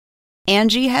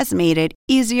Angie has made it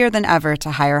easier than ever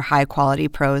to hire high-quality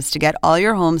pros to get all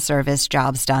your home service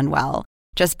jobs done well.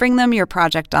 Just bring them your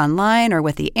project online or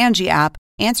with the Angie app,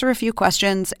 answer a few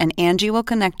questions, and Angie will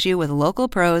connect you with local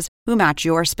pros who match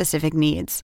your specific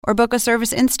needs. Or book a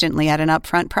service instantly at an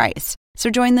upfront price. So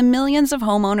join the millions of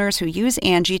homeowners who use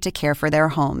Angie to care for their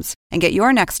homes and get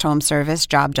your next home service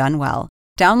job done well.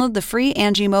 Download the free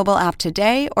Angie mobile app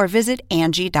today or visit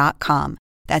Angie.com.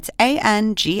 That's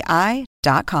ANGI.com.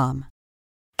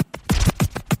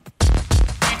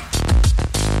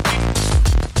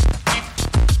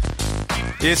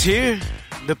 It's here,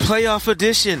 the playoff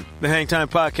edition, the Hang Time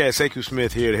Podcast. Sekou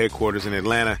Smith here at headquarters in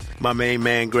Atlanta. My main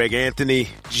man, Greg Anthony,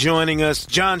 joining us.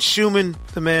 John Schumann,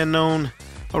 the man known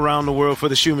around the world for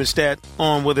the Schumann Stat,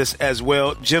 on with us as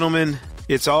well. Gentlemen,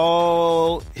 it's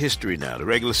all history now. The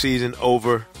regular season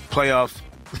over. Playoff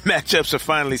matchups are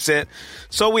finally set.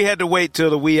 So we had to wait till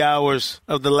the wee hours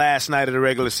of the last night of the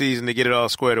regular season to get it all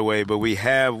squared away. But we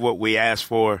have what we asked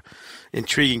for.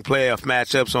 Intriguing playoff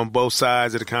matchups on both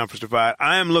sides of the conference divide.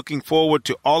 I am looking forward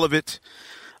to all of it,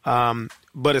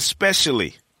 but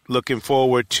especially looking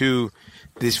forward to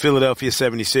this Philadelphia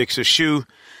 76ers. Shu,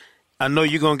 I know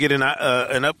you're going to get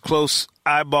an up-close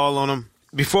eyeball on them.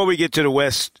 Before we get to the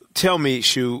West, tell me,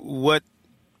 Shu, what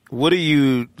are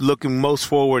you looking most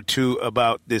forward to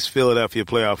about this Philadelphia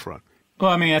playoff run?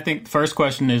 Well, I mean, I think the first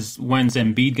question is, when's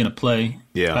Embiid going to play?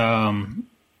 Yeah.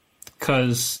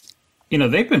 Because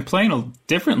they've been playing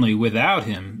differently without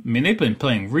him. I mean, they've been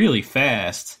playing really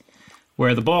fast,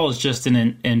 where the ball is just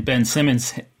in Ben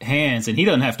Simmons' hands, and he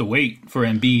doesn't have to wait for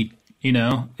Embiid.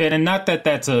 And not that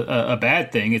that's a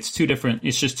bad thing. It's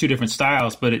just two different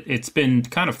styles. But it's been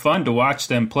kind of fun to watch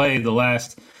them play the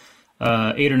last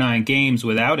 8 or 9 games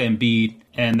without Embiid,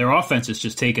 and their offense is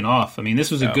just taken off. I mean,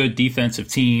 this was a good defensive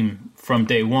team from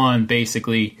day one,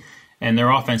 basically, and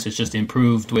their offense has just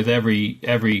improved with every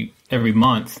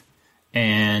month.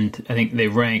 And I think they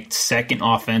ranked second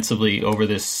offensively over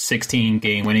this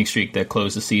 16-game winning streak that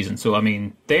closed the season. So, I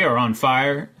mean, they are on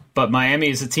fire. But Miami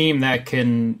is a team that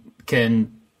can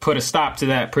put a stop to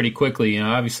that pretty quickly.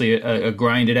 Obviously a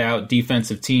grinded-out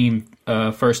defensive team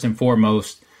first and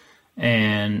foremost.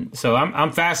 And so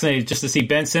I'm fascinated just to see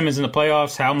Ben Simmons in the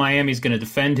playoffs, how Miami's going to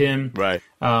defend him. Right.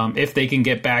 If they can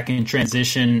get back in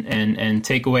transition and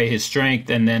take away his strength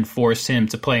and then force him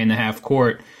to play in the half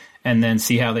court. And then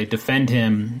see how they defend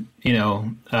him. If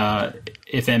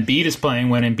Embiid is playing,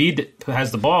 when Embiid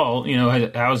has the ball,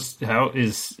 how is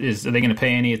are they going to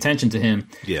pay any attention to him?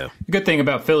 Yeah. The good thing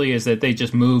about Philly is that they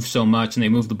just move so much and they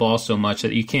move the ball so much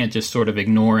that you can't just sort of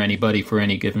ignore anybody for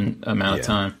any given amount of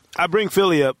time. I bring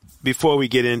Philly up before we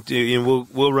get into, and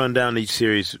we'll run down each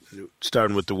series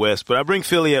starting with the West. But I bring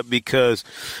Philly up because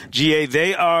GA,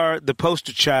 they are the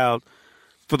poster child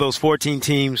for those 14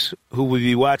 teams who will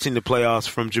be watching the playoffs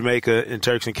from Jamaica and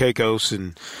Turks and Caicos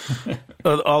and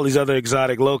all these other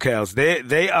exotic locales.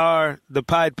 They are the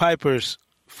Pied Pipers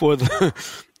for the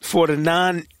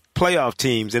non-playoff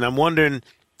teams. And I'm wondering,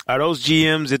 are those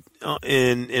GMs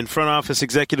in front office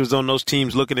executives on those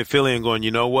teams looking at Philly and going,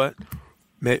 you know what?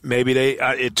 Maybe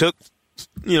it took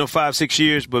 5-6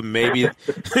 years, but maybe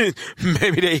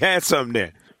maybe they had something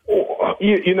there.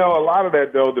 A lot of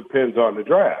that though depends on the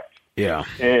draft. Yeah.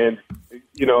 And,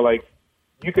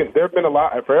 there have been a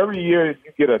lot. For every year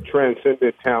you get a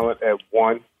transcendent talent at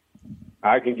one,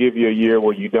 I can give you a year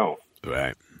where you don't.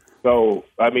 Right. So,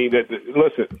 I mean,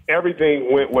 listen,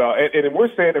 everything went well. And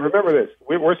we're saying, and remember this,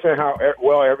 we're saying how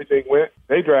well everything went.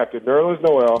 They drafted Nerlens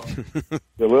Noel,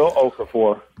 Jahlil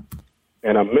Okafor,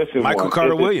 and I'm missing Michael one.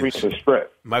 Carter Williams.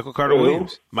 Michael Carter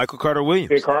Williams. And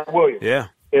Carter Williams. Yeah.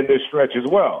 In this stretch as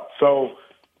well. So,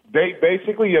 they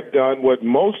basically have done what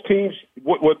most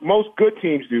good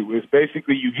teams do is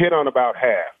basically you hit on about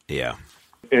half. Yeah.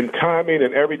 And timing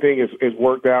and everything is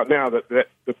worked out. Now, the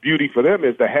beauty for them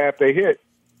is the half they hit.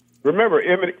 Remember,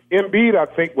 Embiid,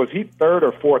 I think, was he third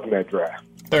or fourth in that draft?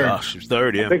 Third. Gosh, he was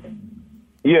third, yeah.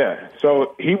 Yeah,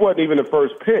 so he wasn't even the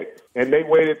first pick, and they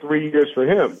waited 3 years for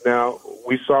him. Now,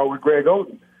 we saw with Greg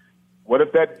Oden. What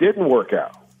if that didn't work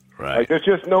out? Right. There's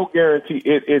just no guarantee.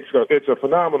 It's a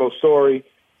phenomenal story.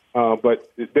 But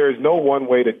there's no one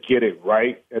way to get it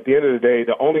right. At the end of the day,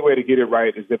 the only way to get it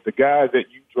right is if the guys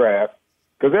that you draft,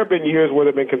 because there have been years where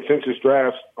there have been consensus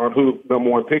drafts on who the number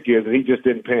one pick is, and he just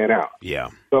didn't pan out. Yeah.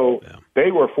 So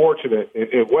they were fortunate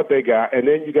in what they got, and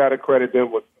then you got to credit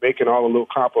them with making all the little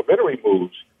complimentary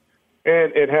moves.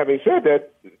 And having said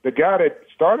that, the guy that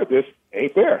started this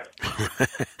ain't there.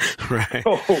 Right.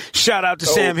 Shout out to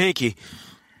Sam Hinkie.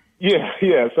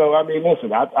 Yeah. So, I mean,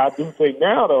 listen, I do think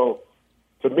now, though,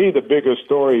 to me, the bigger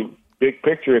story, big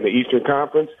picture in the Eastern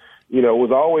Conference, it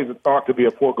was always thought to be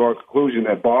a foregone conclusion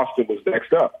that Boston was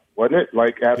next up, wasn't it?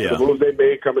 Like after the moves they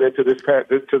made coming into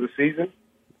to the season.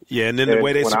 Yeah, and then the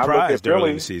way they surprised early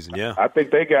in the season, I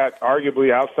think they got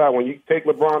arguably outside. When you take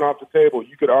LeBron off the table,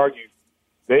 you could argue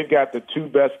they've got the two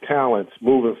best talents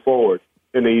moving forward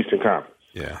in the Eastern Conference.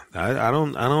 Yeah,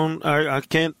 I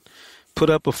can't put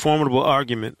up a formidable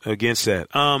argument against that.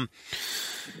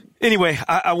 Anyway,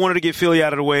 I wanted to get Philly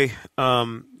out of the way.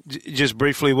 Just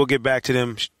briefly, we'll get back to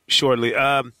them shortly.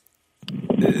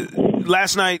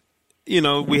 Last night,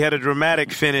 we had a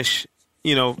dramatic finish,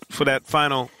 for that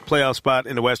final playoff spot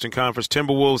in the Western Conference.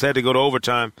 Timberwolves had to go to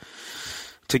overtime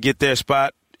to get their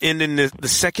spot. Ending the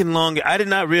second longest – I did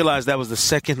not realize that was the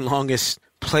second longest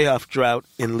playoff drought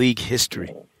in league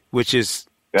history, which is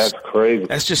 – That's crazy.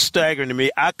 That's just staggering to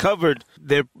me. I covered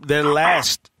their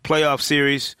last playoff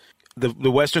series,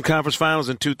 the Western Conference Finals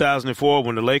in 2004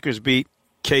 when the Lakers beat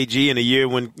KG in a year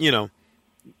when,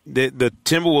 the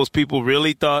Timberwolves people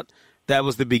really thought that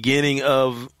was the beginning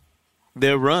of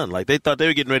their run. Like they thought they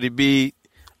were getting ready to be,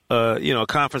 a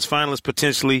conference finalist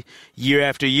potentially year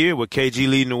after year with KG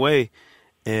leading the way.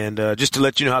 And just to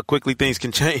let you know how quickly things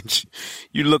can change,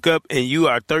 you look up and you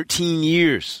are 13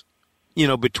 years,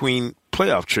 between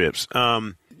playoff trips.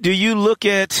 Do you look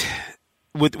at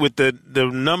with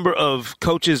the number of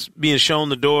coaches being shown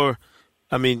the door?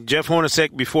 I mean, Jeff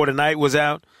Hornacek before the night was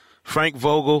out, Frank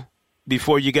Vogel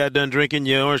before you got done drinking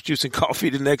your orange juice and coffee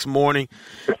the next morning.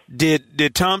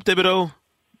 Did Tom Thibodeau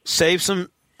save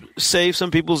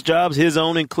some people's jobs, his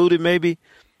own included maybe,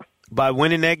 by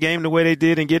winning that game the way they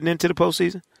did and getting into the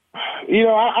postseason?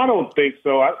 I don't think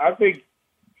so. I think,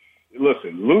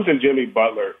 listen, losing Jimmy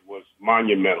Butler was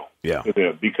monumental to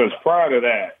them because prior to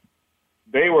that,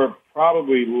 they were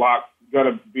probably going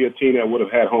to be a team that would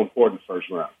have had home court in the first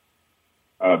round.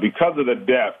 Because of the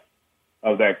depth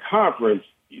of that conference,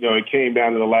 it came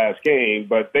down to the last game,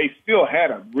 but they still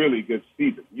had a really good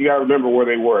season. You got to remember where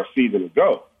they were a season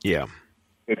ago. Yeah.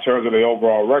 In terms of the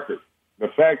overall record. The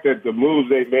fact that the moves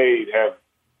they made have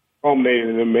culminated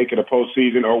in them making a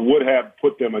postseason or would have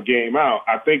put them a game out,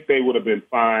 I think they would have been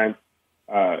fine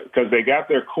because they got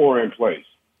their core in place.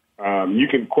 You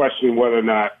can question whether or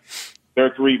not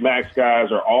their three max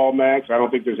guys are all max. I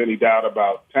don't think there's any doubt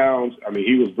about Towns. I mean,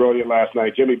 he was brilliant last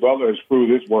night. Jimmy Butler has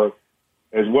proved his work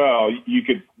as well. You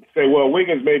could say, well,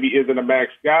 Wiggins maybe isn't a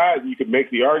max guy. You could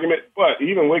make the argument. But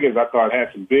even Wiggins, I thought, had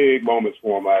some big moments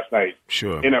for him last night.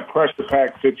 Sure. In a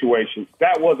pressure-packed situation.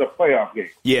 That was a playoff game.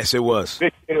 Yes, it was.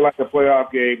 It was like a playoff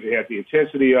game. They had the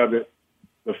intensity of it,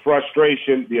 the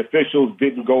frustration. The officials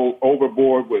didn't go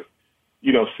overboard with,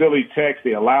 silly text.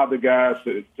 They allowed the guys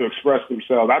to express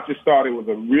themselves. I just thought it was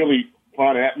a really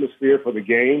fun atmosphere for the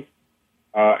game.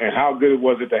 And how good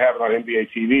was it to have it on NBA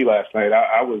TV last night?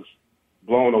 I was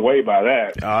blown away by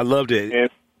that. I loved it. And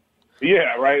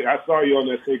yeah, right. I saw you on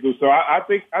that, Sekou. So I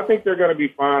think they're going to be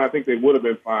fine. I think they would have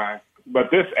been fine.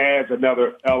 But this adds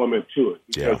another element to it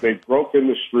because they've broken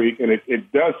the streak, and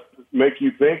it does make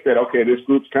you think that, okay, this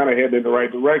group's kind of heading in the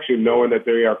right direction, knowing that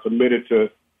they are committed to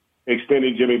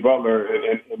extending Jimmy Butler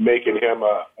and making him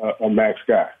a max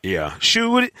guy. Yeah.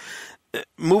 Shu,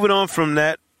 moving on from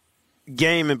that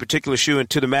game in particular, Shu,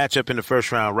 into the matchup in the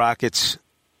first round, Rockets,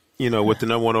 with the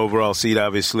number one overall seed,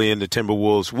 obviously, and the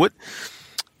Timberwolves.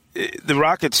 The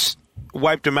Rockets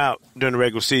wiped them out during the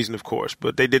regular season, of course,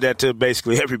 but they did that to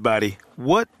basically everybody.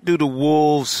 What do the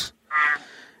Wolves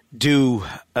do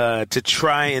to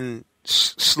try and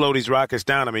slow these Rockets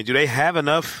down? I mean, do they have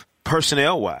enough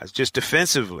personnel-wise, just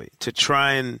defensively, to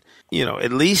try and,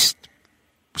 at least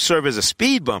serve as a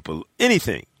speed bump or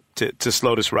anything to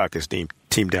slow this Rockets team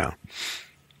down?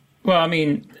 Well, I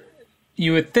mean,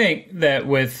 you would think that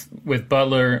with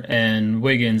Butler and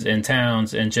Wiggins and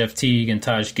Towns and Jeff Teague and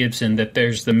Taj Gibson that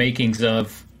there's the makings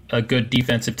of a good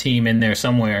defensive team in there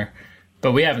somewhere,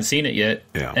 but we haven't seen it yet.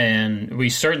 Yeah. And we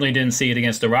certainly didn't see it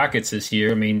against the Rockets this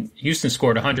year. I mean, Houston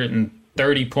scored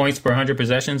 130 points per 100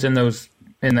 possessions in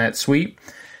that sweep,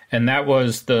 and that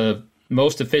was the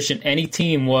most efficient any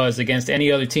team was against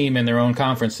any other team in their own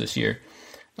conference this year.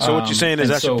 So what you're saying is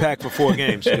I should pack for 4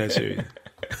 games for that series.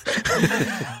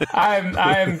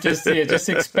 I'm just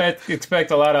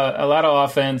expect a lot of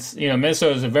offense.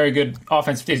 Minnesota is a very good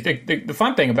offense. The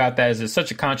fun thing about that is it's such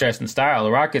a contrast in style.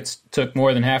 The Rockets took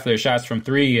more than half of their shots from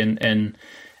three, and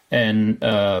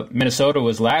Minnesota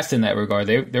was last in that regard.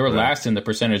 They were last in the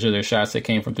percentage of their shots that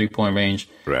came from 3-point range.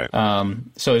 Right.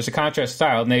 So there's a contrast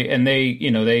style, and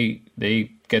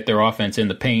they get their offense in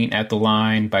the paint at the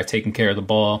line by taking care of the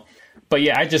ball. But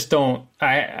yeah, I just don't.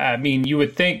 I mean, you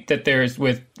would think that there's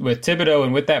with Thibodeau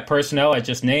and with that personnel I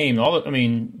just named.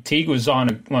 Teague was on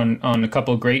a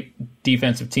couple of great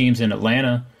defensive teams in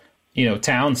Atlanta.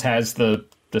 Towns has the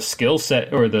skill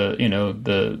set or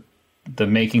the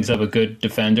makings of a good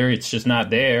defender. It's just not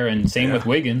there. And same with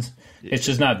Wiggins. It's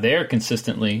just not there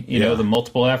consistently. The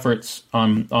multiple efforts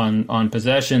on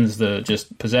possessions, the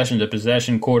just possession to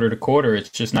possession, quarter to quarter. It's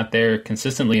just not there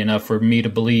consistently enough for me to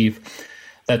believe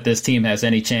that this team has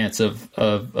any chance of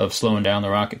slowing down the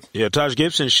Rockets. Yeah, Taj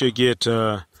Gibson should get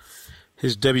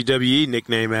his WWE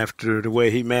nickname after the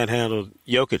way he manhandled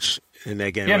Jokic in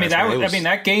that game. Yeah,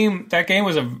 that game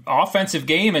was an offensive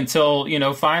game until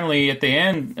finally at the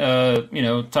end,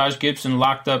 Taj Gibson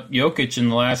locked up Jokic in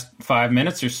the last 5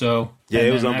 minutes or so. Yeah,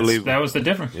 it was unbelievable. That was the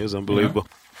difference. It was unbelievable.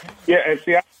 Yeah, and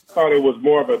see, I thought it was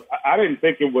more of a. I didn't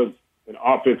think it was an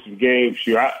offensive game.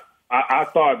 Sure, I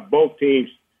thought both teams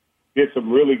did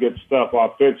some really good stuff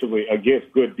offensively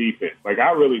against good defense. Like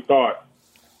I really thought.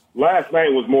 Last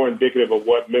night was more indicative of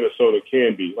what Minnesota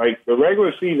can be. Like the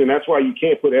regular season, that's why you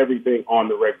can't put everything on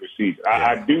the regular season.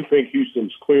 I do think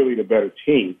Houston's clearly the better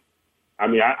team. I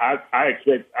mean,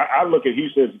 I look at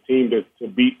Houston as a team to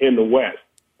beat in the West.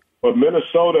 But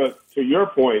Minnesota, to your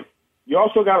point, you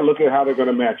also got to look at how they're going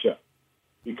to match up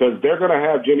because they're going to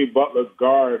have Jimmy Butler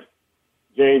guard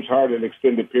James Harden an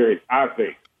extended period, I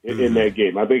think, in that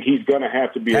game. I think he's going to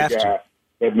have to be a guy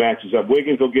that matches up.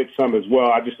 Wiggins will get some as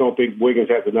well. I just don't think Wiggins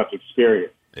has enough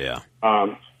experience. Yeah.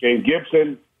 And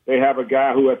Gibson, they have a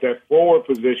guy who at that forward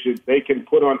position, they can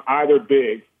put on either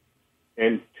big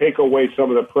and take away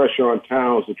some of the pressure on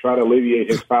Towns to try to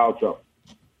alleviate his foul trouble.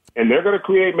 And they're going to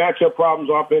create matchup problems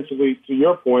offensively, to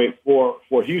your point, for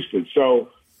Houston. So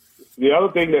the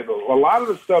other thing that a lot of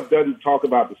the stuff doesn't talk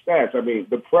about the stats. I mean,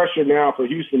 the pressure now for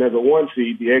Houston as a 1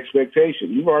 seed, the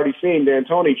expectation. You've already seen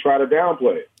D'Antoni try to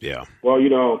downplay it. Yeah. Well,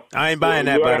 I ain't buying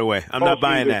that, by the way. I'm not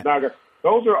buying that.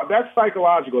 That's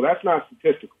psychological. That's not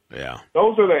statistical. Yeah.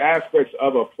 Those are the aspects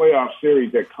of a playoff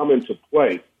series that come into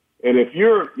play. And if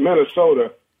you're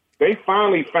Minnesota, they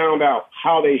finally found out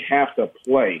how they have to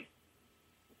play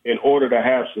in order to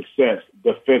have success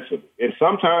defensively. And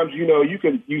sometimes,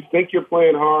 you think you're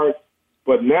playing hard,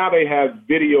 but now they have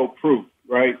video proof,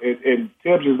 right? And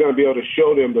Tibbs is going to be able to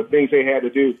show them the things they had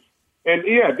to do. And,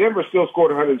 yeah, Denver still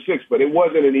scored 106, but it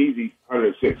wasn't an easy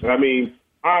 106. I mean,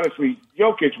 honestly,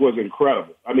 Jokic was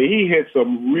incredible. I mean, he hit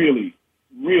some really,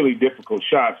 really difficult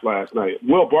shots last night.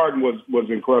 Will Barton was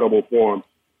incredible for him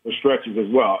for stretches as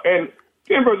well. And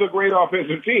Denver's a great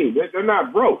offensive team. They're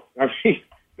not broke. I mean,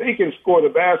 they can score the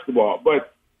basketball.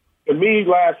 But to me,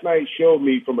 last night showed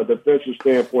me from a defensive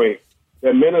standpoint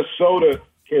that Minnesota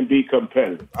can be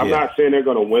competitive. I'm not saying they're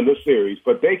going to win the series,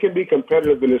 but they can be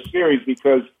competitive in this series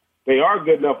because they are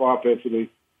good enough offensively.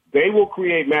 They will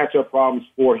create matchup problems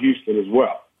for Houston as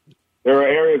well. There are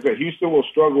areas that Houston will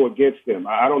struggle against them.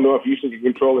 I don't know if Houston can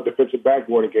control the defensive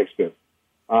backboard against them.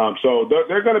 So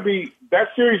they're going to be – that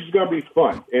series is going to be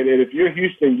fun. And if you're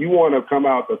Houston, you want to come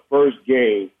out the first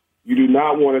game. You do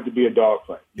not want it to be a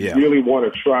dogfight. You really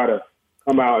want to try to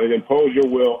come out and impose your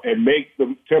will and make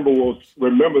the Timberwolves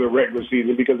remember the regular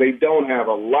season because they don't have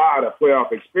a lot of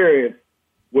playoff experience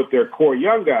with their core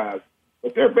young guys,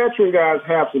 but their veteran guys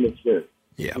have some experience.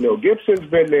 Yeah. Gibson's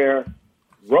been there.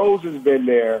 Rose has been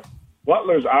there.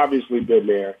 Butler's obviously been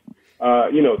there.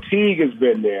 Teague has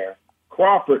been there.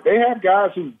 Crawford. They have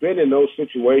guys who've been in those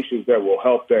situations that will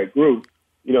help that group.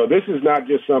 This is not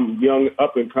just some young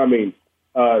up-and-coming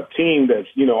team that's,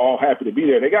 all happy to be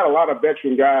there. They got a lot of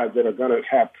veteran guys that are going to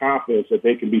have confidence that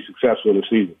they can be successful in the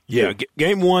season. Yeah,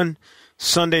 Game 1,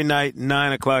 Sunday night,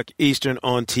 9 o'clock Eastern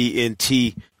on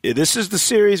TNT. This is the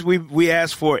series we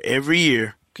ask for every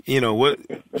year. What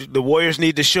the Warriors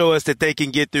need to show us that they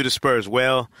can get through the Spurs.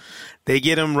 Well, they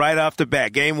get them right off the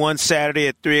bat. Game 1 Saturday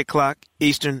at 3 o'clock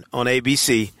Eastern on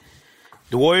ABC.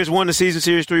 The Warriors won the season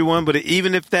series 3-1, but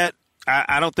even if that,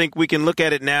 I don't think we can look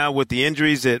at it now with the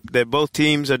injuries that both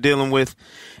teams are dealing with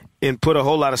and put a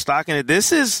whole lot of stock in it.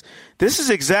 This is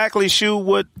exactly, Shu,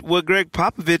 what Greg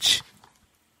Popovich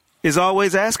is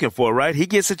always asking for, right? He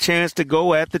gets a chance to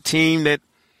go at the team that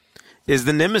is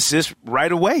the nemesis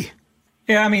right away.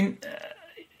 Yeah, I mean,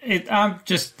 I'm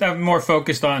more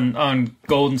focused on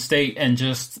Golden State and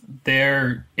just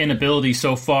their inability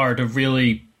so far to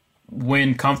really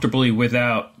win comfortably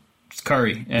without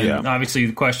Curry. And obviously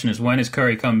the question is, when is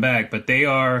Curry come back? But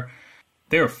they're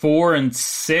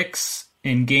 4-6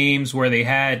 in games where they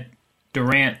had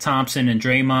Durant, Thompson, and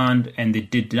Draymond, and they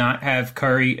did not have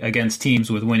Curry against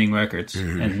teams with winning records.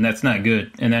 Mm-hmm. And that's not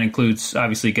good. And that includes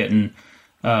obviously getting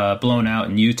blown out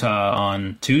in Utah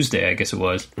on Tuesday, I guess it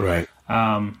was. Right.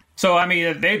 So I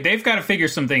mean, they've got to figure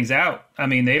some things out. I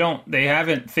mean, they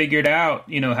haven't figured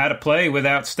out how to play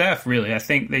without Steph. Really, I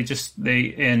think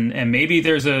and maybe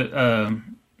there's a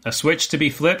a switch to be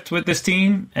flipped with this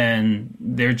team, and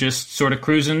they're just sort of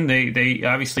cruising. They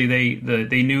obviously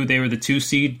they knew they were the 2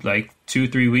 seed like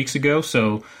 2-3 weeks ago,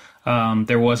 so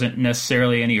there wasn't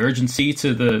necessarily any urgency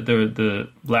to the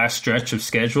last stretch of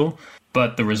schedule.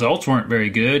 But the results weren't very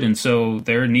good, and so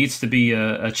there needs to be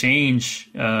a change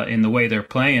in the way they're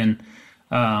playing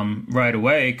right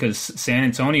away, because San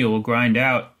Antonio will grind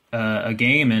out a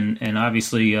game and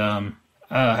obviously have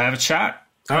a shot.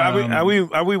 Are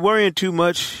we worrying too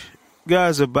much,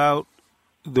 guys, about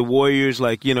the Warriors?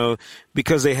 Like,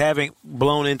 because they haven't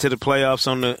blown into the playoffs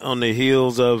on the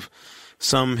heels of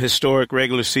some historic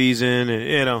regular season,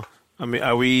 and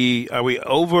are we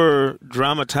over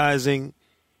dramatizing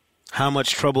how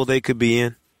much trouble they could be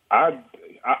in? I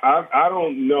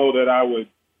don't know that I would.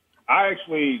 I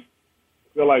actually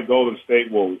feel like Golden State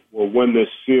will win this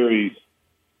series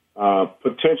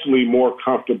potentially more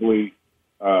comfortably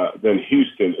than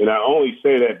Houston. And I only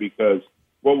say that because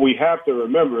what we have to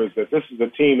remember is that this is a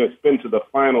team that's been to the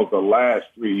finals the last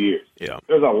 3 years. Yeah.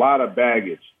 There's a lot of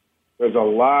baggage. There's a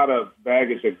lot of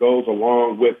baggage that goes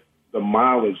along with the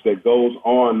mileage that goes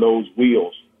on those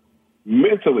wheels,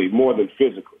 mentally more than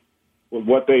physically, with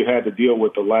what they've had to deal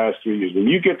with the last 3 years. When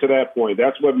you get to that point,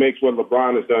 that's what makes what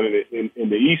LeBron has done in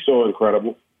the East so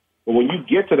incredible. But when you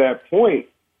get to that point,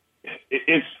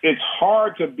 it's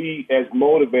hard to be as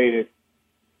motivated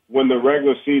when the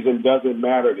regular season doesn't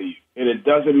matter to you. And it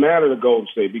doesn't matter to Golden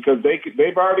State because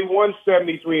they've already won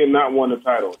 73 and not won the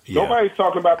title. Yeah. Nobody's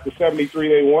talking about the 73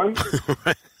 they won.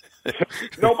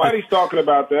 Nobody's talking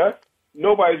about that.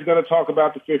 Nobody's going to talk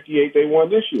about the 58 they won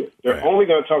this year. They're only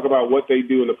going to talk about what they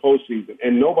do in the postseason,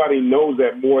 and nobody knows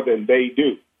that more than they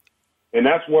do. And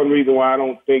that's one reason why I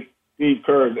don't think Steve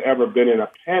Kerr has ever been in a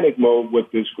panic mode with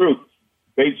this group.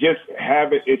 They just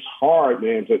have it. It's hard,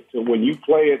 man, to when you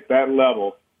play at that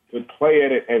level, to play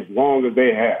at it as long as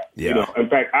they have. Yeah. In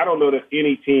fact, I don't know that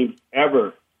any team's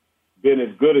ever been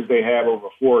as good as they have over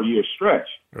a 4-year stretch.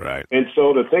 Right. And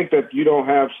so to think that you don't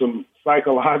have some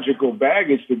psychological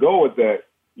baggage to go with that,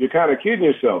 you're kind of kidding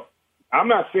yourself. I'm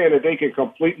not saying that they can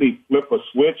completely flip a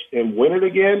switch and win it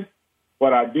again,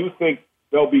 but I do think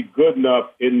they'll be good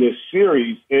enough in this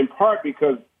series, in part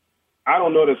because I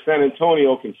don't know that San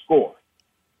Antonio can score.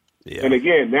 Yeah. And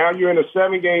again, now you're in a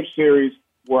 7-game series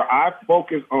where I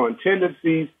focus on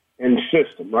tendencies and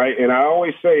system, right? And I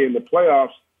always say in the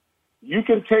playoffs, you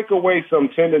can take away some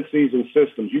tendencies and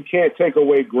systems. You can't take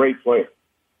away great players.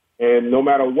 And no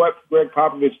matter what Greg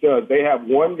Popovich does, they have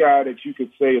one guy that you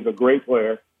could say is a great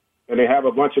player, and they have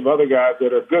a bunch of other guys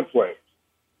that are good players,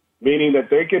 meaning that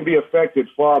they can be affected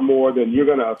far more than you're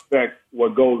going to affect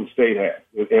what Golden State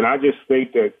has. And I just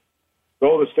think that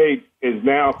Golden State is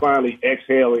now finally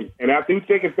exhaling, and I do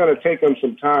think it's going to take them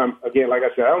some time. Again, like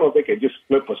I said, I don't know if they can just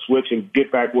flip a switch and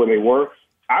get back where they were.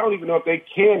 I don't even know if they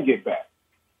can get back,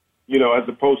 as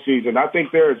the postseason. I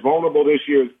think they're as vulnerable this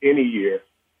year as any year.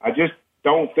 I just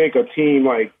don't think a team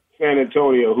like San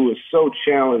Antonio, who is so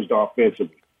challenged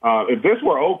offensively, if this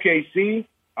were OKC,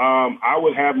 I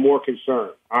would have more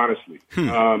concern, honestly,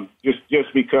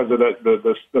 just because of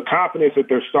the confidence that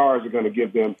their stars are going to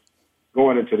give them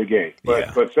going into the game.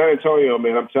 But San Antonio,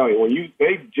 man, I'm telling you,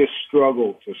 they just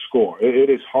struggle to score. It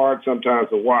is hard sometimes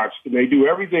to watch. And they do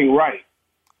everything right.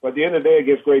 But at the end of the day,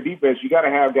 against great defense, you got to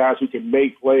have guys who can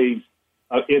make plays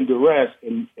in duress,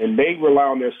 and they rely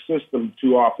on their system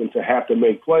too often to have to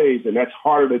make plays, and that's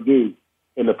harder to do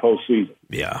in the postseason.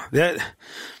 Yeah,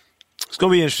 it's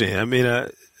going to be interesting. I mean,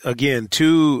 again,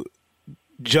 two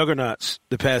juggernauts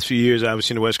the past few years,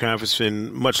 obviously, in the West Conference,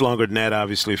 and much longer than that,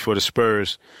 obviously, for the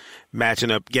Spurs,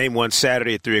 matching up Game 1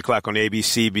 Saturday at 3 o'clock on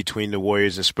ABC between the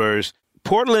Warriors and Spurs.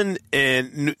 Portland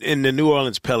and the New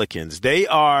Orleans Pelicans, they're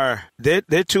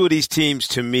two of these teams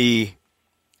to me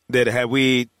that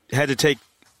we had to take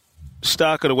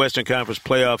stock of the Western Conference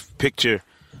playoff picture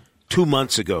 2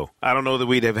 months ago. I don't know that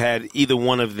we'd have had either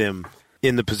one of them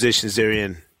in the positions they're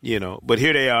in, but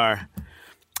here they are.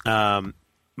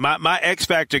 My X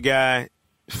Factor guy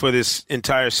for this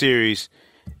entire series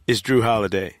is Drew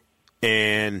Holiday.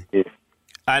 And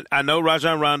I know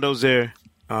Rajon Rondo's there,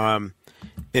 and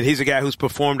he's a guy who's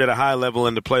performed at a high level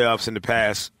in the playoffs in the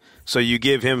past, so you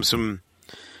give him some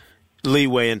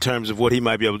leeway in terms of what he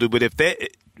might be able to do. But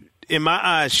in my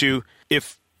eyes,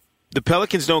 if the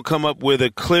Pelicans don't come up with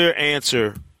a clear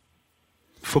answer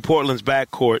for Portland's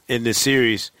backcourt in this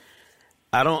series,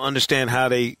 I don't understand how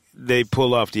they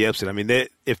pull off the upset. I mean,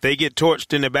 if they get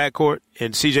torched in their backcourt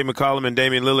and C.J. McCollum and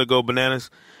Damian Lillard go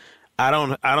bananas, I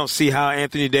don't see how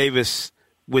Anthony Davis,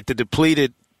 with the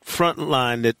depleted front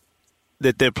line that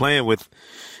they're playing with,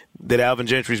 that Alvin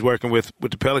Gentry's working with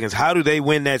the Pelicans, how do they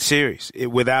win that series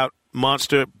without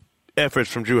monster efforts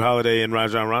from Jrue Holiday and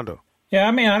Rajon Rondo. Yeah,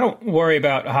 I mean, I don't worry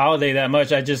about Holiday that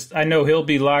much. I know he'll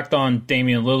be locked on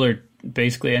Damian Lillard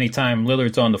basically anytime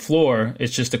Lillard's on the floor.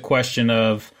 It's just a question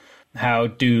of how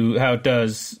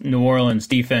does New Orleans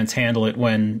defense handle it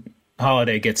when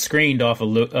Holiday gets screened off of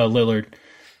Lillard,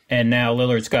 and now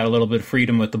Lillard's got a little bit of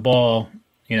freedom with the ball.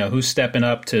 You know, who's stepping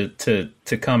up to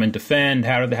come and defend?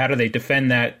 How do they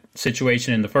defend that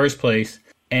situation in the first place?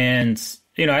 And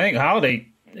you know, I think Holiday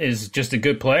is just a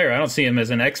good player. I don't see him as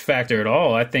an X factor at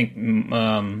all. I think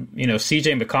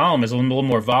C.J. McCollum is a little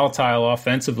more volatile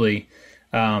offensively.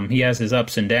 He has his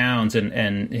ups and downs,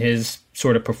 and his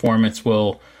sort of performance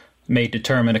may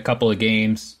determine a couple of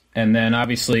games. And then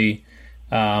obviously,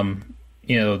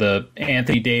 the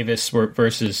Anthony Davis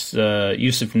versus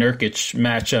Yusuf Nurkic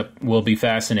matchup will be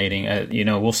fascinating.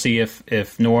 We'll see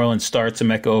if New Orleans starts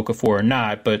Emeka Okafor or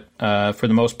not, but for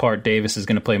the most part, Davis is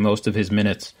going to play most of his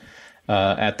minutes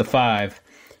at the 5.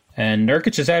 And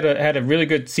Nurkic has had a really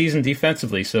good season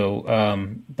defensively,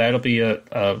 so that'll be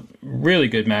a really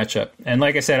good matchup. And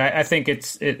like I said, I think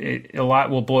a lot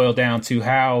will boil down to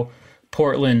how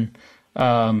Portland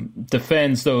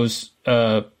defends those.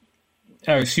 How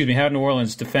New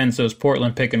Orleans defends those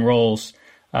Portland pick and rolls,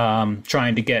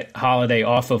 trying to get Holiday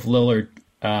off of Lillard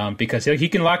because he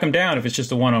can lock him down if it's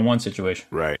just a one-on-one situation.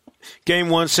 Right. Game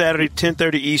 1 Saturday,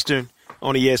 10:30 Eastern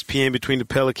on ESPN between the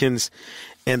Pelicans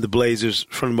and the Blazers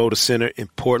from the Moda Center in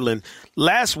Portland.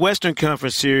 Last Western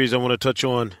Conference series I want to touch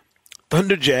on,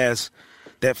 Thunder Jazz,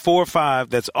 that 4-5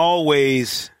 that's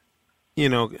always,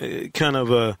 kind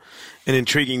of an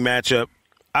intriguing matchup.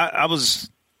 I was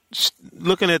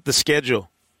looking at the schedule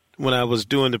when I was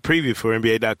doing the preview for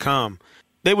NBA.com.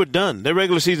 They were done. Their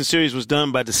regular season series was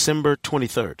done by December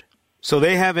 23rd. So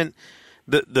they haven't –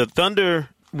 the Thunder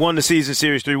won the season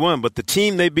series 3-1, but the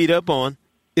team they beat up on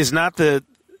is not the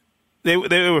 – they were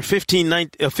a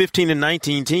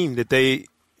 15-19 team that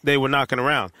they were knocking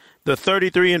around. The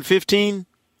 33-15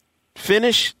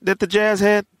 finish that the Jazz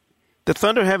had, the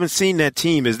Thunder haven't seen that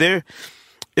team. Is there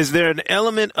an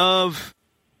element of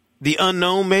the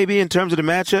unknown maybe in terms of the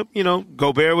matchup?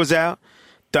 Gobert was out.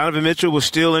 Donovan Mitchell was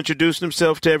still introducing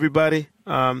himself to everybody.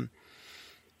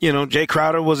 Jay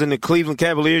Crowder was in the Cleveland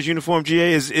Cavaliers uniform,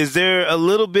 GA. Is there a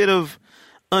little bit of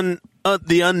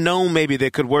the unknown maybe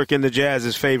that could work in the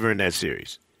Jazz's favor in that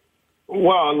series?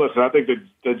 Well, listen, I think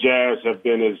the Jazz have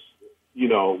been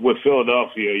with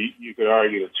Philadelphia, you could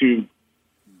argue the two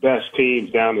best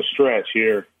teams down the stretch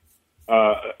here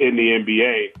in the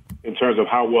NBA in terms of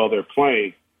how well they're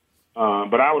playing.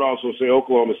 But I would also say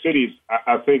Oklahoma City's,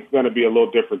 I think, going to be a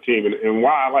little different team. And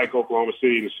why I like Oklahoma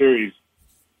City in the series,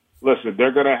 listen,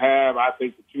 they're going to have, I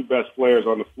think, the two best players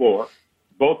on the floor.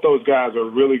 Both those guys are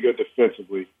really good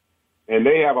defensively, and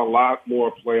they have a lot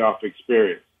more playoff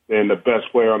experience than the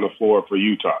best player on the floor for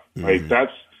Utah. Mm-hmm. Like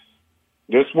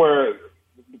that's where,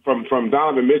 from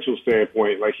Donovan Mitchell's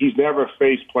standpoint, like he's never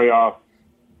faced playoff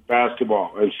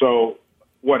basketball. And so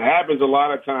what happens a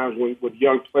lot of times with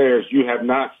young players, you have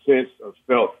not sensed or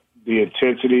felt the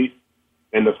intensity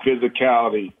and the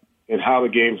physicality and how the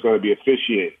game's going to be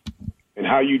officiated. And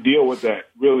how you deal with that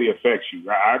really affects you.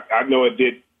 I know it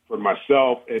did for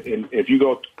myself. And if you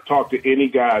go talk to any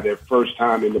guy their first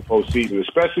time in the postseason,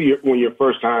 especially when your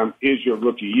first time is your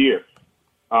rookie year,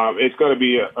 it's going to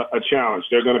be a challenge.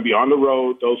 They're going to be on the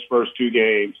road those first two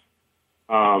games.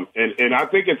 And I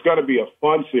think it's going to be a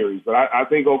fun series. But I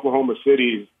think Oklahoma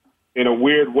City, in a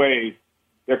weird way,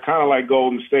 they're kind of like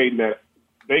Golden State in that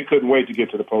they couldn't wait to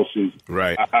get to the postseason.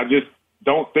 Right. I just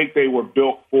don't think they were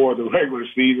built for the regular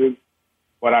season.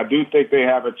 But I do think they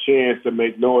have a chance to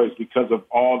make noise because of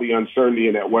all the uncertainty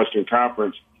in that Western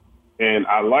Conference. And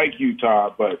I like Utah,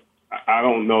 but I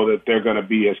don't know that they're going to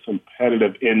be as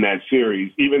competitive in that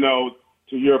series, even though,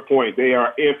 to your point, they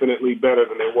are infinitely better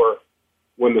than they were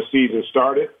when the season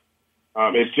started.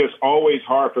 It's just always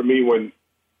hard for me when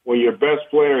your best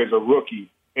player is a rookie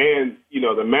and,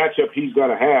 the matchup he's going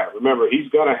to have. Remember, he's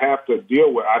going to have to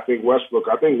deal with, I think Westbrook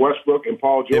and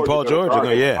Paul George. And Paul George,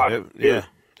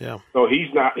 yeah. So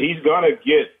he's going to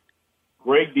get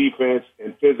great defense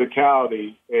and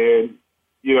physicality, and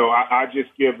I just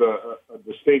give a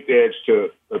distinct edge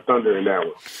to the Thunder in that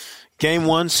one. Game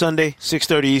 1 Sunday,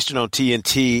 6:30 Eastern on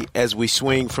TNT. As we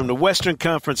swing from the Western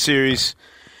Conference Series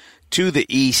to the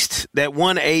East, that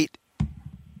 1-8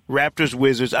 Raptors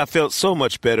Wizards. I felt so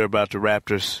much better about the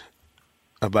Raptors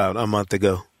about a month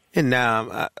ago. And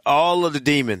now all of the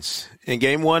demons. And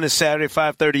Game 1 is Saturday,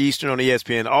 5:30 Eastern on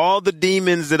ESPN. All the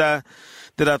demons that I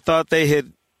thought they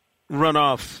had run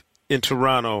off in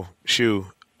Toronto,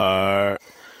 they're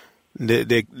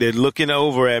looking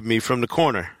over at me from the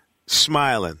corner,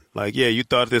 smiling. Like, yeah, you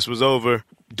thought this was over.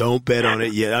 Don't bet on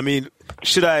it yet. I mean,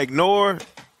 should I ignore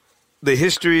the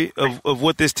history of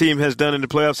what this team has done in the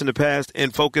playoffs in the past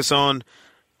and focus on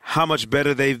how much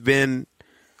better they've been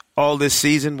all this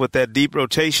season with that deep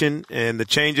rotation and the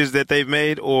changes that they've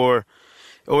made? Or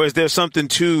is there something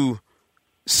to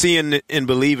seeing and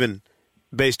believing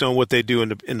based on what they do in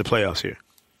the playoffs here?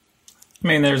 I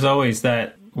mean, there's always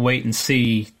that wait and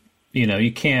see.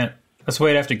 You can't. Let's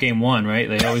wait after game one, right?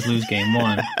 They always lose game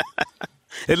one.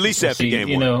 At least after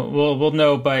game one. We'll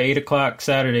know by 8:00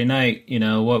 Saturday night,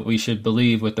 what we should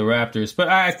believe with the Raptors. But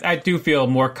I do feel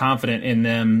more confident in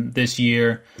them this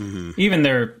year. Mm-hmm. Even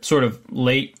their sort of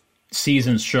late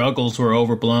season struggles were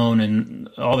overblown, and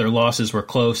all their losses were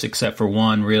close except for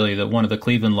one, really. One of the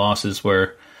Cleveland losses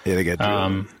where they got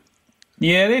drilled. They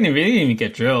didn't even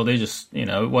get drilled. They just,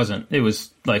 it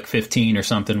was like 15 or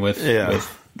something with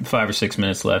 5 or 6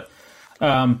 minutes left.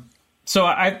 So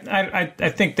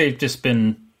I think they've just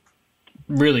been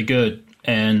really good,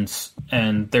 and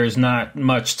there's not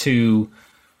much to,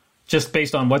 just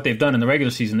based on what they've done in the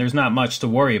regular season, there's not much to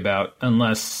worry about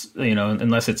unless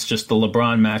it's just the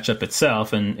LeBron matchup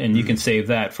itself, and you can save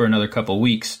that for another couple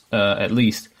weeks at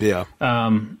least. Yeah.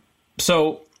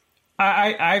 So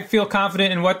I feel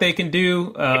confident in what they can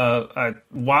do.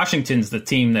 Washington's the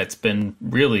team that's been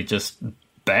really just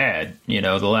bad, the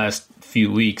last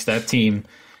few weeks. That team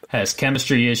has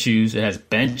chemistry issues. It has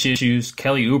bench issues.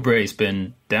 Kelly Oubre's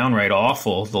been downright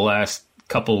awful the last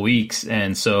couple weeks.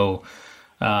 And so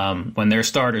when their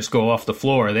starters go off the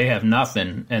floor, they have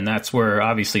nothing. And that's where,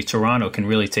 obviously, Toronto can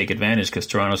really take advantage because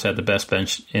Toronto's had the best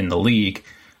bench in the league.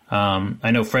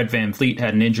 I know Fred VanVleet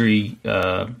had an injury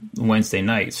Wednesday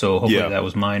night, so hopefully that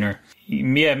was minor.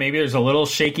 Yeah, maybe there's a little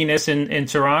shakiness in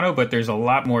Toronto, but there's a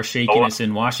lot more shakiness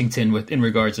in Washington in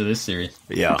regards to this series.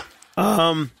 Yeah.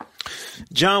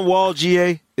 John Wall,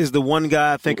 GA, is the one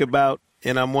guy I think about,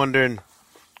 and I'm wondering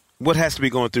what has to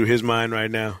be going through his mind right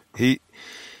now.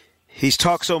 He's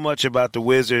talked so much about the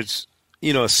Wizards,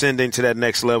 ascending to that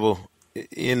next level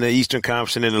in the Eastern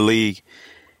Conference and in the league.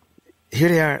 Here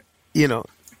they are,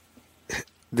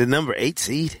 the number 8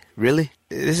 seed. Really?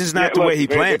 This is not the way he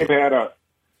planned.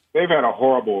 They've had a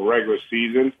horrible regular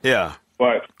season. Yeah.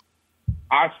 But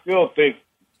I still think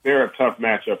they're a tough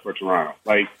matchup for Toronto.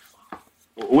 Like,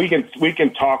 we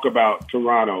can talk about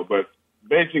Toronto, but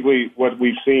basically what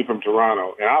we've seen from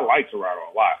Toronto, and I like Toronto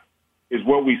a lot, is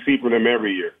what we see from them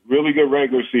every year. Really good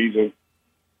regular season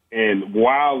and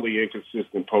wildly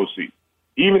inconsistent postseason.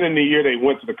 Even in the year they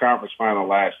went to the conference final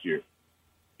last year,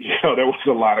 there was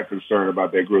a lot of concern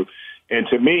about that group. And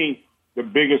to me, the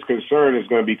biggest concern is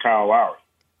going to be Kyle Lowry.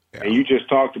 Yeah. And you just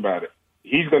talked about it.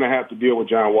 He's going to have to deal with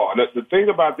John Wall. And the thing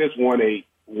about this 1-8,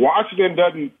 Washington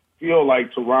doesn't feel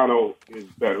like Toronto is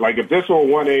better. Like, if this were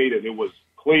 1-8 and it was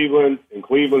Cleveland, and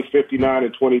Cleveland's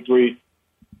 59-23,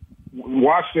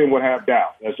 Washington would have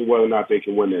doubt as to whether or not they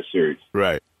can win that series.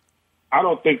 Right. I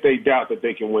don't think they doubt that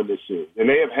they can win this series. And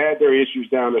they have had their issues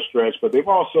down the stretch, but they've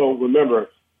also, remember,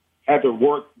 had to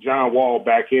work John Wall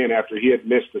back in after he had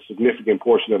missed a significant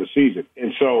portion of the season.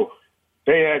 And so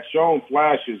they had shown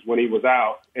flashes when he was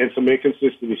out and some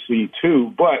inconsistency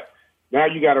too, but now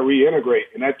you got to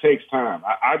reintegrate, and that takes time.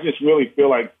 I just really feel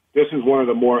like this is one of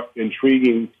the more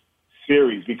intriguing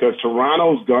series because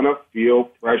Toronto's going to feel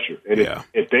pressure. And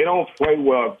if they don't play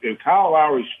well, if Kyle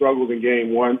Lowry struggles in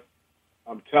game one,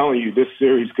 I'm telling you, this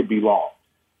series could be long.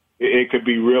 It could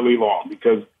be really long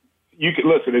because you could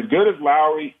listen, as good as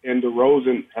Lowry and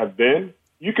DeRozan have been,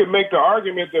 you could make the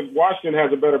argument that Washington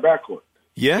has a better backcourt.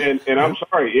 Yeah. And I'm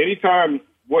sorry, anytime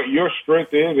what your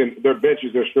strength is, and their bench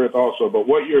is their strength also, but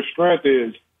what your strength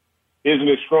isn't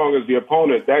as strong as the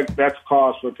opponent, that's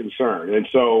cause for concern. And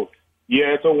so,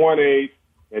 it's a 1-8,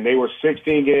 and they were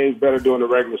 16 games better during the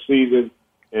regular season,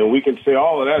 and we can say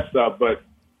all of that stuff, but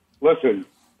listen,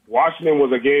 Washington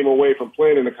was a game away from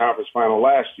playing in the conference final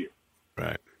last year.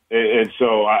 Right. And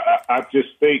so I just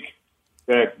think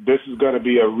that this is going to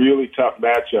be a really tough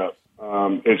matchup.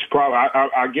 It's probably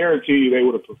I guarantee you they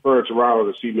would have preferred Toronto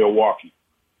to see Milwaukee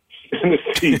and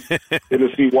to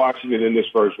see Washington in this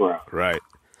first round. Right.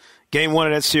 Game one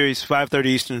of that series, 5:30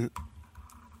 Eastern,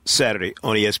 Saturday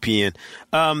on ESPN.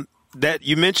 That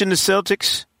you mentioned the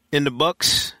Celtics and the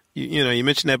Bucks. You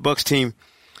mentioned that Bucks team.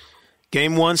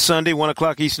 Game one Sunday,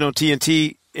 1:00 Eastern on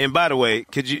TNT. And by the way,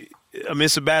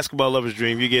 it's a basketball lover's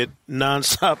dream. You get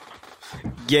nonstop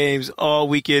games all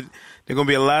weekend. There are going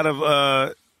to be a lot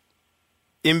of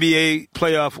NBA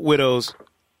playoff widows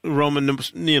roaming,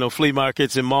 flea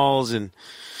markets and malls and,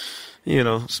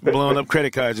 blowing up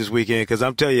credit cards this weekend. Because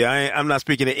I'm telling you, I'm not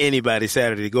speaking to anybody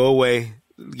Saturday. Go away,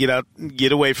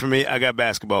 get away from me. I got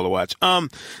basketball to watch.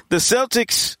 The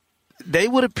Celtics, they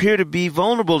would appear to be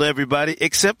vulnerable to everybody,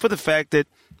 except for the fact that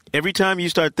every time you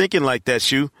start thinking like that,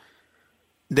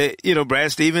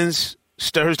 Brad Stevens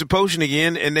stirs the potion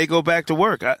again, and they go back to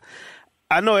work.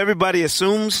 I know everybody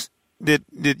assumes that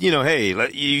hey,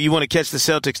 you want to catch the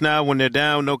Celtics now when they're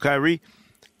down, no Kyrie.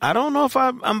 I don't know if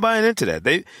I'm buying into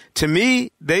that. To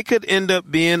me, they could end up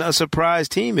being a surprise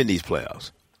team in these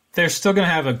playoffs. They're still going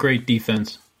to have a great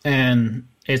defense, and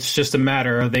it's just a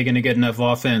matter of they going to get enough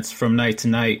offense from night to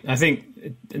night. I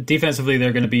think defensively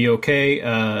they're going to be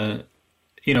okay.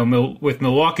 With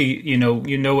Milwaukee, you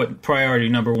know what priority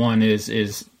number one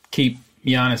is keep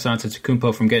Giannis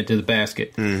Antetokounmpo from getting to the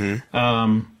basket.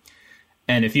 Mm-hmm.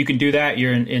 And if you can do that,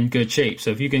 you're in good shape.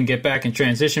 So if you can get back in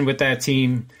transition with that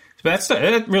team,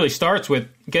 that really starts with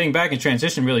getting back in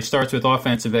transition. Really starts with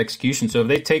offensive execution. So if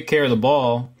they take care of the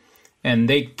ball and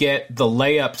they get the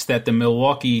layups that the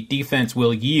Milwaukee defense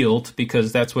will yield,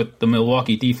 because that's what the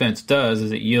Milwaukee defense does,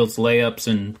 is it yields layups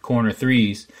and corner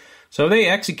threes. So if they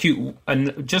execute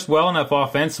just well enough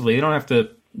offensively, they don't have to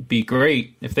be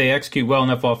great. If they execute well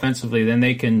enough offensively, then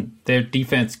they can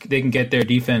get their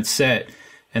defense set,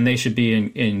 and they should be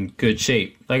in good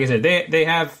shape. Like I said, they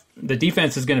have the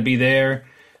defense is going to be there,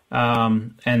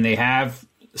 and they have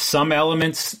some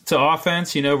elements to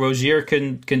offense. Rozier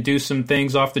can do some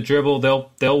things off the dribble.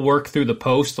 They'll work through the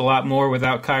post a lot more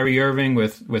without Kyrie Irving,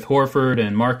 with Horford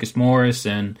and Marcus Morris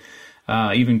and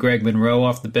even Greg Monroe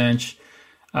off the bench.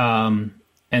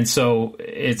 And so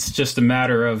it's just a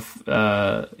matter of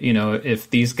if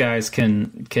these guys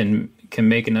can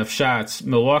make enough shots.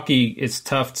 Milwaukee, it's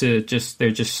tough to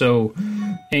they're just so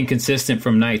inconsistent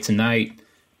from night to night.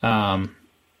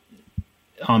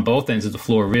 On both ends of the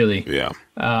floor, really. Yeah.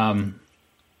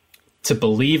 To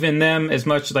believe in them as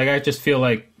much, I just feel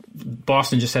like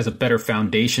Boston just has a better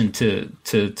foundation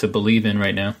to believe in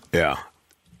right now. Yeah.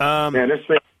 This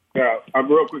thing, I'm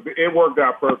real quick. It worked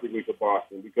out perfectly for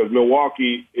Boston because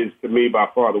Milwaukee is, to me, by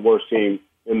far the worst team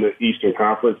in the Eastern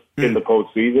Conference in the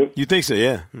postseason. You think so?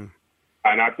 Yeah.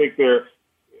 And I think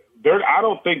I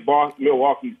don't think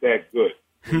Milwaukee's that good.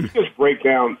 You just break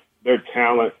down their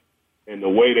talent and the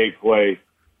way they play.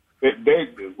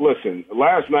 Listen,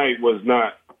 last night was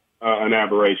not an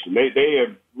aberration. They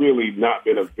have really not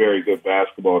been a very good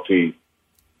basketball team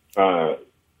for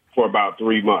about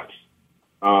 3 months.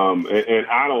 And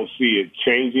I don't see it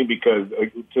changing because,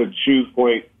 to Shu's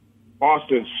point,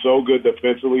 Boston's so good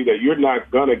defensively that you're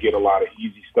not going to get a lot of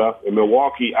easy stuff. And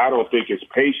Milwaukee, I don't think, is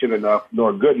patient enough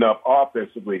nor good enough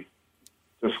offensively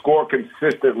to score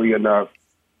consistently enough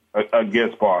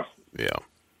against Boston. Yeah.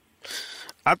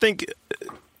 I think,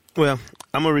 I'm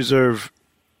going to reserve.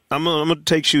 I'm going to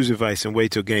take Shu's advice and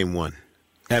wait till game one.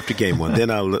 After game one,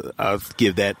 then I'll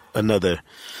give that another.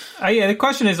 The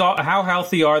question is, how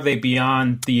healthy are they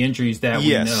beyond the injuries that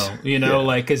we know?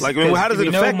 How does it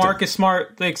affect Marcus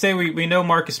Smart? We know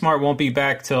Marcus Smart won't be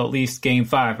back till at least game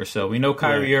 5 or so. We know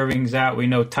Kyrie Irving's out. We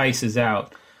know Tice is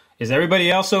out. Is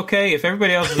everybody else okay? If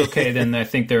everybody else is okay, then I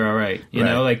think they're all right. You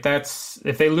know, that's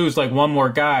if they lose one more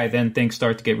guy, then things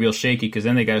start to get real shaky because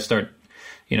then they got to start,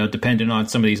 depending on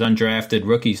some of these undrafted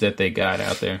rookies that they got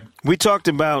out there. We talked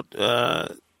about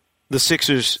the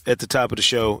Sixers at the top of the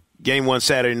show. Game 1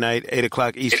 Saturday night, 8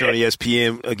 o'clock Eastern on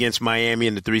ESPN against Miami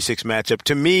in the 3-6 matchup.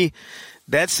 To me,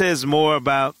 that says more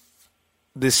about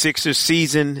the Sixers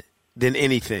season than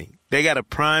anything. They got a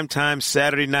primetime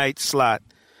Saturday night slot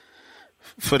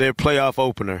for their playoff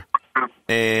opener.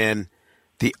 And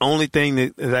the only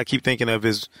thing that I keep thinking of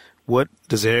is, what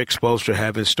does Eric Spoelstra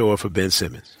have in store for Ben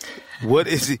Simmons? What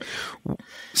is he?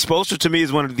 Spoelstra, to me,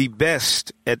 is one of the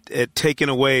best at taking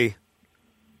away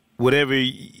whatever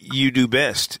you do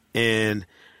best. And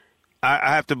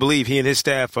I have to believe he and his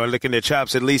staff are licking their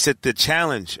chops, at least at the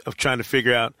challenge of trying to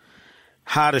figure out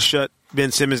how to shut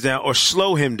Ben Simmons down or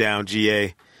slow him down,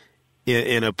 GA,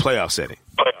 in a playoff setting.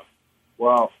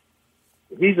 Well,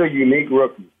 he's a unique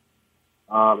rookie.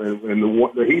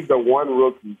 And he's the one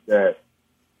rookie that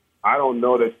I don't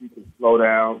know that you can slow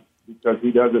down because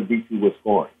he doesn't beat you with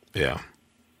scoring. Yeah.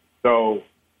 So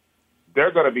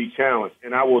they're going to be challenged.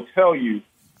 And I will tell you,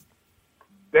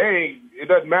 it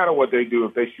doesn't matter what they do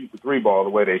if they shoot the 3 ball the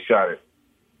way they shot it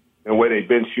and the way they've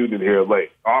been shooting it here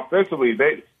late. Offensively,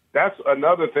 that's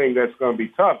another thing that's going to be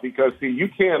tough because, see, you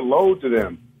can't load to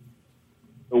them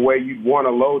the way you'd want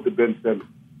to load to Ben Simmons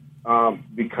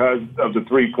because of the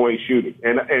 3-point shooting.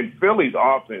 And Philly's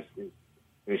offense,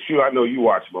 and Shu, I know you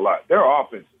watch them a lot, their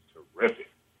offense is terrific.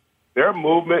 Their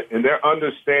movement and their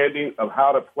understanding of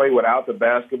how to play without the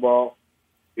basketball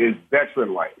is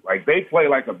veteran-like. Like, they play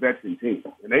like a veteran team.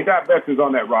 And they got veterans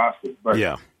on that roster. But,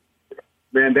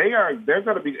 man, they're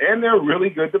going to be – and they're really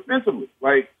good defensively.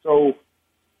 So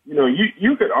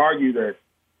you could argue that,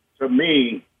 to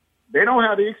me, they don't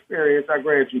have the experience, I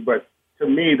grant you, but to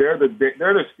me, they're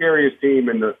the scariest team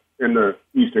in the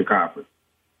Eastern Conference.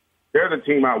 They're the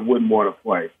team I wouldn't want to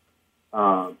play.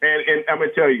 And I'm going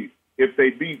to tell you, if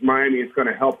they beat Miami, it's going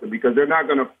to help them because they're not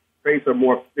going to face a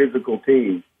more physical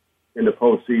team in the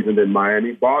postseason than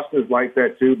Miami. Boston's like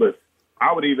that too, but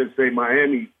I would even say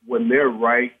Miami, when they're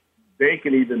right, they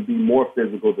can even be more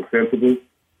physical defensively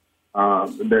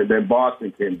than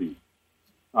Boston can be.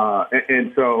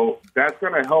 And so that's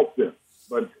going to help them.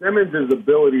 But Simmons'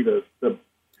 ability to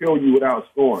kill you without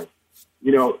scoring,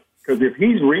 because if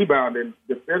he's rebounding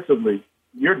defensively,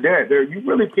 you're dead. You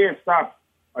really can't stop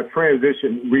a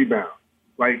transition rebound.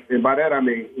 And by that I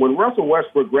mean, when Russell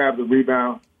Westbrook grabs a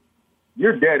rebound,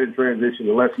 you're dead in transition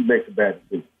unless he makes a bad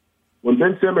decision. When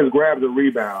Ben Simmons grabs a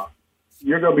rebound,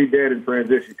 you're going to be dead in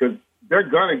transition because they're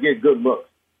going to get good looks.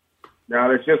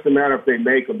 Now, it's just a matter if they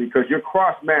make them because you're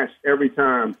cross-matched every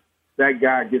time that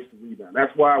guy gets the rebound.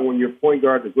 That's why when your point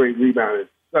guard's a great rebounder,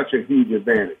 it's such a huge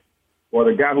advantage. Or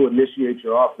the guy who initiates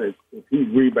your offense, if he's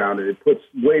rebounded, it puts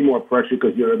way more pressure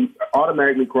because you're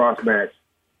automatically cross-matched.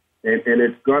 And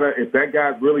it's if that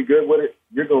guy's really good with it,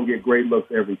 you're going to get great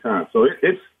looks every time. So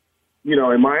it's,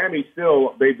 in Miami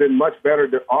still, they've been much better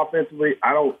offensively.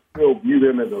 I don't still view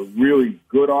them as a really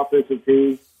good offensive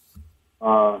team.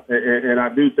 And I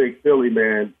do think Philly,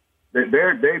 man, they've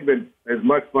been as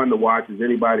much fun to watch as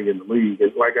anybody in the league.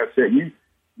 And like I said, you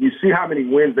see how many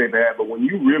wins they've had, but when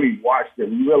you really watch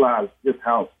them, you realize just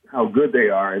how good they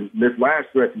are. And this last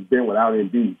stretch has been without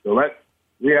Embiid. So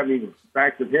we haven't even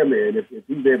factored him in if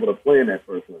he's able to play in that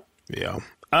first round. Yeah.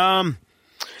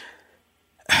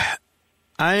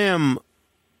 I'm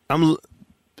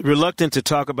reluctant to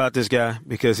talk about this guy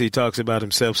because he talks about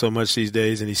himself so much these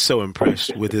days, and he's so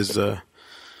impressed with his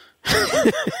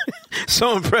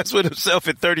so impressed with himself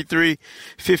at 33,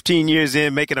 15 years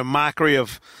in, making a mockery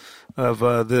of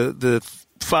the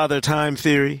father time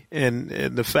theory and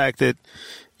the fact that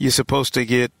you're supposed to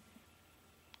get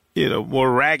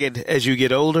more ragged as you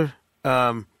get older.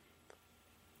 Do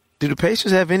the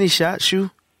Pacers have any shot, Shu,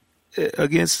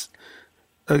 against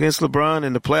LeBron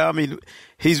in the playoff? I mean,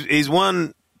 he's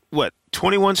won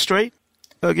 21 straight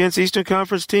against Eastern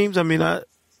Conference teams. I mean, I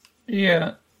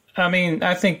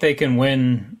think they can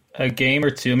win a game or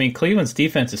two. I mean, Cleveland's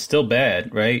defense is still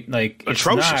bad, right? Like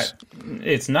atrocious.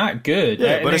 It's not good.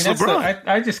 Yeah, but it's LeBron.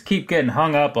 I just keep getting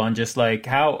hung up on just like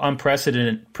how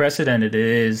unprecedented it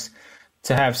is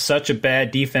to have such a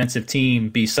bad defensive team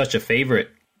be such a favorite,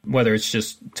 whether it's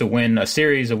just to win a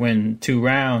series or win 2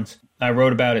 rounds. I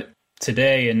wrote about it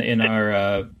today in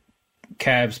our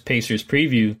Cavs Pacers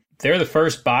preview. They're the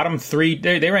first bottom 3.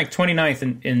 They rank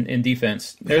 29th in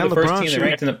defense. They're the first team that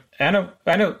ranked in the. I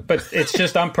know, but it's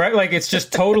just it's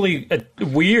just totally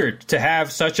weird to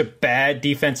have such a bad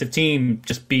defensive team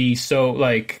just be so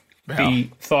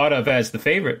be thought of as the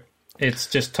favorite. It's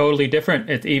just totally different.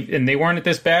 And they weren't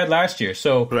this bad last year.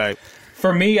 So right.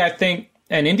 For me, I think,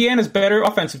 and Indiana's a better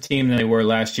offensive team than they were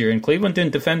last year, and Cleveland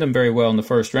didn't defend them very well in the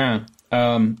first round.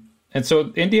 And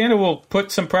so Indiana will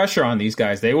put some pressure on these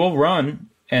guys. They will run,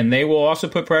 and they will also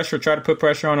try to put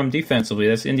pressure on them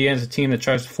defensively. Indiana's a team that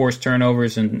tries to force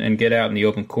turnovers and get out in the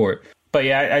open court. But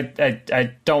yeah,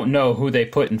 I don't know who they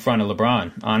put in front of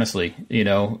LeBron, honestly.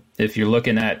 If you're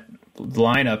looking at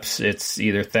lineups, it's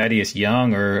either Thaddeus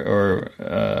Young or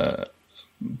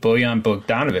Bojan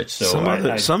Bogdanovic.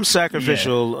 So some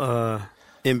sacrificial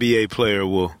NBA player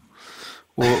will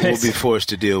be forced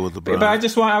to deal with LeBron. But I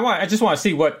just want to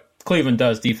see what Cleveland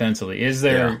does defensively. Is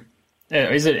it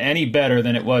any better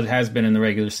than has been in the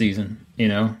regular season?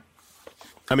 I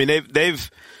mean, they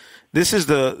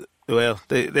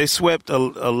swept a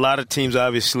lot of teams.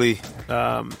 Obviously,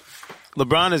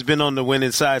 LeBron has been on the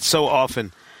winning side so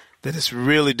often that it's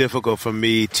really difficult for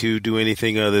me to do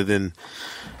anything other than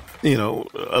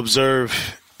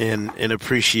observe and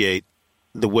appreciate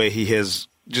the way he has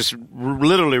just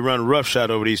literally run roughshod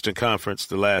over the Eastern Conference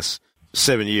the last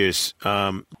 7 years.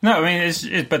 No, I mean,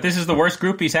 but this is the worst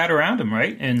group he's had around him,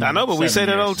 right? I know, but we say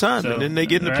that all the time, and then they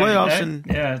get in the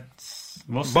playoffs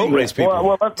we'll see. Boat race people.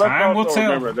 Well, let's Time will also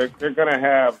tell. remember they're going to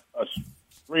have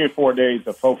 3 or 4 days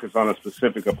to focus on a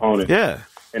specific opponent,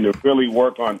 and to really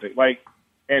work on things.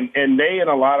 And they, in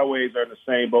a lot of ways, are in the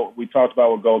same boat we talked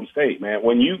about with Golden State, man.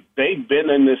 They've been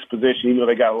in this position,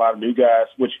 they got a lot of new guys,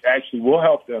 which actually will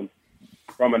help them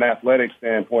from an athletic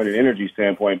standpoint and energy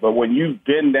standpoint. But when you've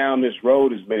been down this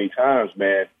road as many times,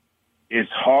 man,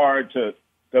 it's hard to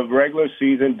 – the regular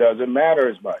season doesn't matter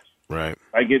as much. Right.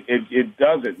 It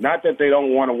doesn't. Not that they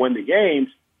don't want to win the games,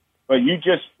 But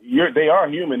they are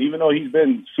human, even though he's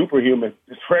been superhuman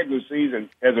this regular season.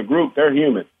 As a group, they're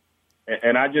human.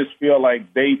 And I just feel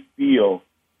like they feel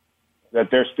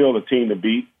that they're still the team to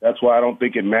beat. That's why I don't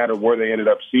think it mattered where they ended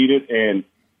up seated. And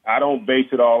I don't base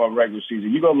it all on regular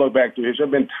season. You go look back through history,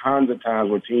 there have been tons of times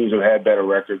where teams have had better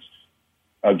records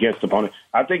against opponents.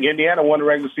 I think Indiana won the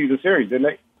regular season series, didn't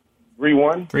they?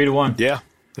 3-1? 3-1. Yeah.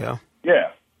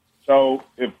 So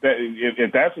if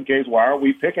that's the case, why aren't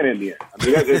we picking Indiana? I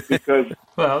mean, it's because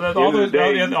well, all those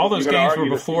games were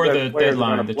before the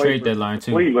deadline, the trade deadline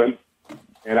too. Cleveland,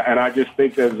 and I just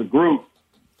think that as a group,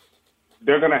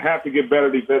 they're going to have to get better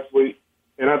defensively,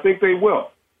 and I think they will.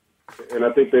 And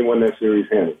I think they win that series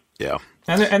handily. Yeah.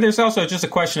 And there's also just a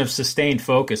question of sustained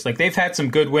focus. Like, they've had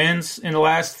some good wins in the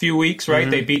last few weeks, right?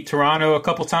 Mm-hmm. They beat Toronto a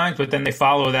couple times, but then they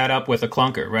follow that up with a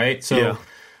clunker, right? So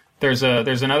there's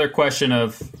another question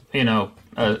of,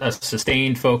 a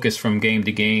sustained focus from game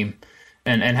to game,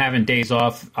 and having days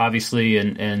off, obviously,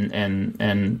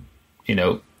 and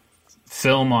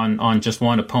film on just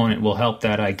one opponent will help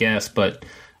that, I guess. But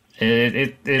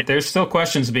there's still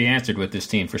questions to be answered with this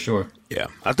team for sure. Yeah,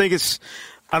 I think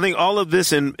all of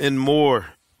this and more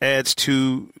adds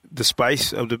to the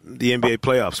spice of the NBA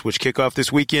playoffs, which kick off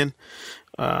this weekend.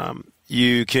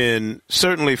 You can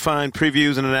certainly find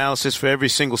previews and analysis for every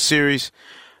single series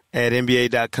at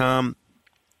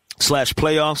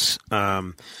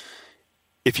NBA.com/playoffs.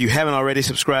 If you haven't already,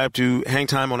 subscribe to Hang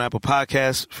Time on Apple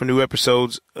Podcasts for new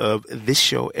episodes of this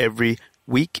show every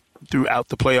week throughout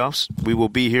the playoffs. We will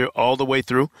be here all the way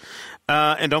through.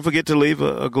 And don't forget to leave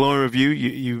a glowing review.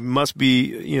 You must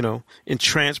be,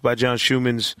 entranced by John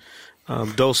Schuhmann's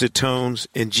dulcet tones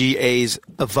and GA's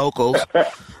vocals.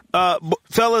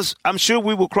 Fellas, I'm sure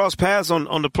we will cross paths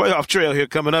on the playoff trail here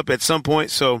coming up at some point.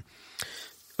 So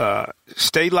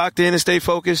stay locked in and stay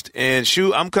focused. And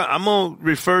Shu, I'm going to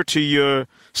refer to your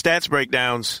stats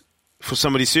breakdowns for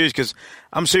some of these series because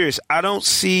I'm serious. I don't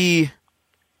see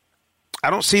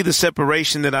the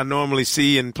separation that I normally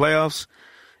see in playoffs,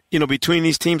 between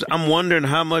these teams. I'm wondering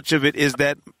how much of it is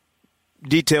that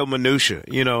detailed minutia,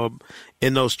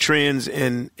 in those trends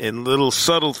and little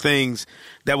subtle things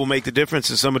that will make the difference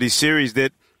in some of these series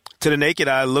that to the naked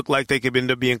eye look like they could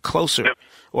end up being closer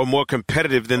or more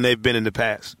competitive than they've been in the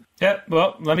past. Yeah,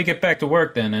 well, let me get back to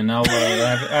work then, and I'll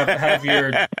have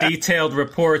your detailed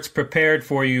reports prepared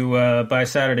for you by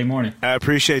Saturday morning. I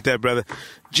appreciate that, brother.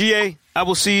 GA, I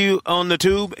will see you on the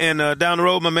tube and down the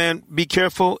road, my man. Be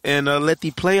careful and let the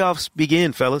playoffs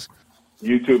begin, fellas.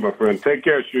 You too, my friend. Take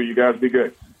care, Shu. You guys be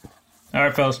good. All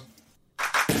right, fellas.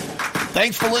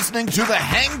 Thanks for listening to the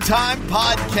Hang Time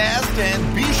Podcast,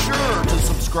 and be sure to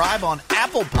subscribe on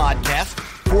Apple Podcasts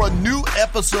for a new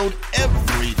episode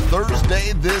every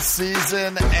Thursday this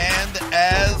season. And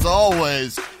as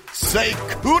always, say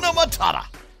Kuna Matata.